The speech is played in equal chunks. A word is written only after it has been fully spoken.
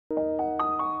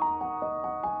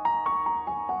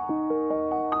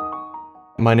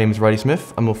My name is Riley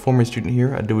Smith. I'm a former student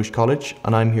here at Dewis College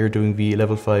and I'm here doing the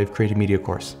Level 5 Creative Media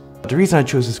course. The reason I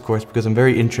chose this course because I'm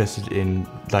very interested in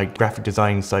graphic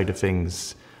design side of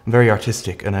things. I'm very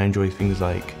artistic and I enjoy things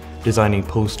like designing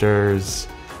posters,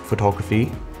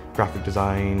 photography, graphic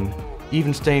design,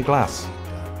 even stained glass.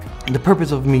 The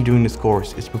purpose of me doing this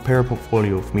course is to prepare a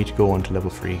portfolio for me to go on to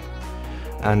Level 3.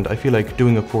 And I feel like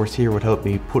doing a course here would help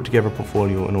me put together a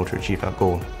portfolio in order to achieve that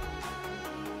goal.